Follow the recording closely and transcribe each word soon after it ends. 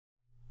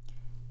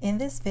In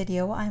this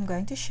video, I'm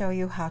going to show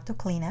you how to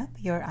clean up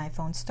your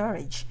iPhone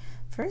storage.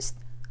 First,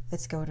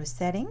 let's go to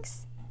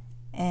Settings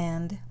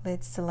and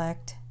let's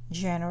select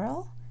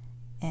General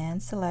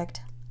and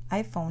select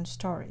iPhone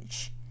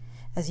Storage.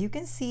 As you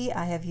can see,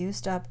 I have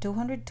used up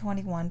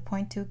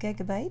 221.2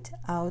 gigabyte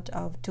out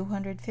of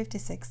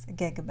 256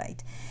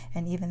 gigabyte,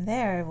 and even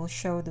there it will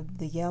show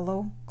the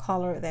yellow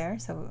color there,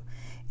 so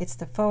it's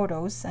the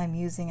photos I'm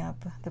using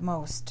up the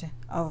most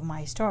of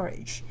my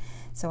storage.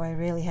 So I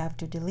really have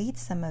to delete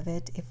some of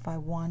it if I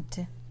want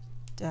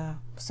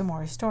some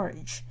more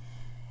storage.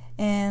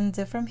 And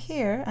from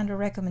here, under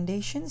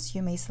recommendations,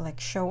 you may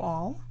select show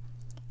all,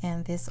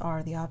 and these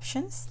are the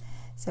options.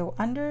 So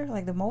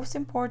under the most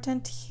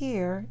important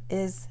here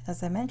is,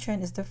 as I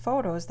mentioned, is the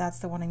photos. That's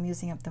the one I'm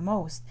using up the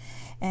most.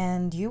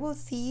 And you will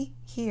see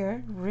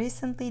here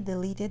recently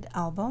deleted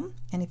album,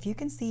 and if you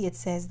can see, it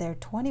says there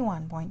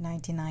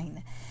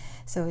 21.99.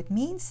 So it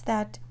means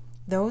that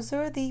those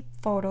are the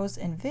photos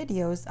and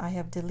videos I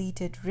have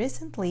deleted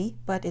recently,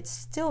 but it's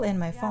still in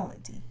my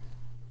phone.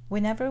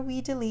 Whenever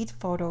we delete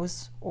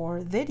photos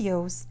or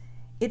videos,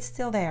 it's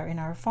still there in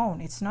our phone.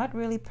 It's not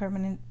really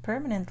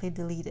permanently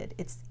deleted.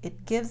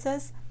 It gives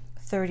us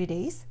 30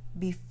 days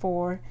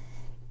before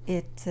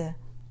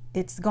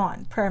it's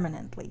gone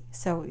permanently.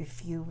 So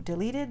if you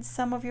deleted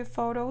some of your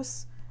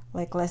photos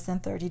like less than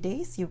 30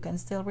 days, you can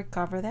still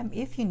recover them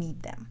if you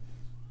need them.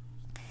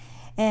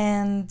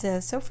 And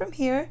so from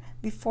here,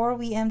 before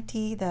we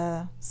empty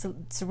the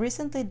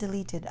recently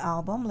deleted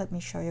album, let me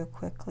show you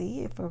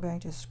quickly if we're going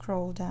to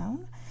scroll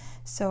down.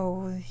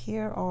 So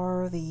here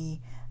are the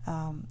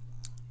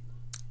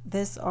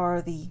these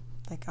are the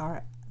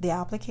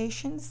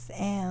applications,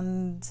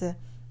 and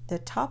the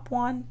top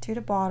one to the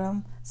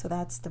bottom, so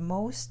that's the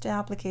most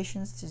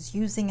applications is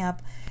using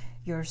up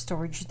your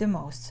storage the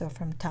most, so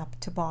from top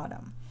to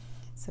bottom.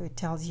 So it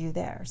tells you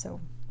there, so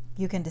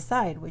you can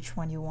decide which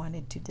one you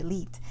wanted to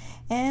delete.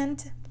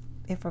 And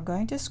if we're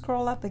going to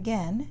scroll up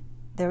again,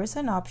 there is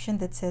an option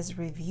that says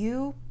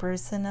review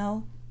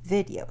personal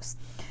videos.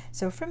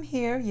 So from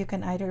here, you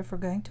can either, if we're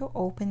going to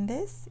open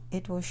this,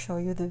 it will show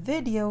you the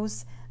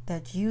videos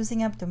that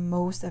using up the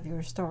most of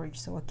your storage.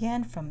 So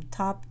again, from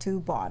top to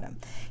bottom,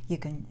 you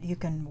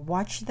can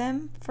watch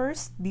them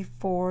first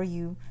before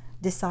you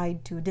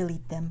decide to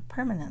delete them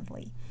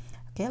permanently.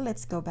 Okay,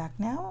 let's go back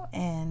now.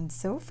 And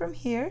so from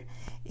here,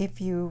 if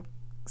you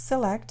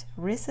select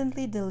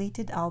recently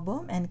deleted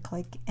album and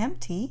click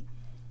empty,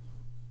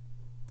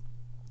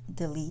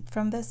 delete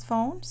from this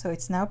phone, so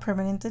it's now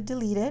permanently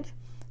deleted.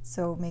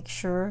 So make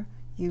sure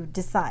you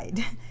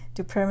decide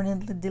to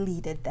permanently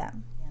delete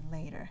them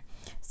later.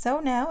 So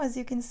now, as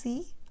you can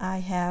see, I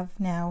have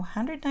now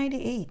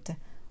 198.3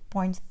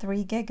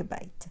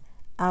 gigabyte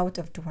out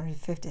of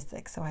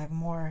 256, so I have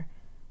more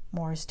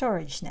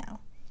storage now.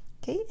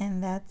 Okay,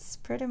 and that's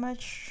pretty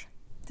much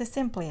the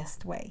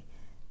simplest way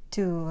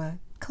to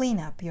clean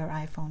up your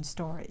iPhone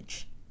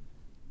storage.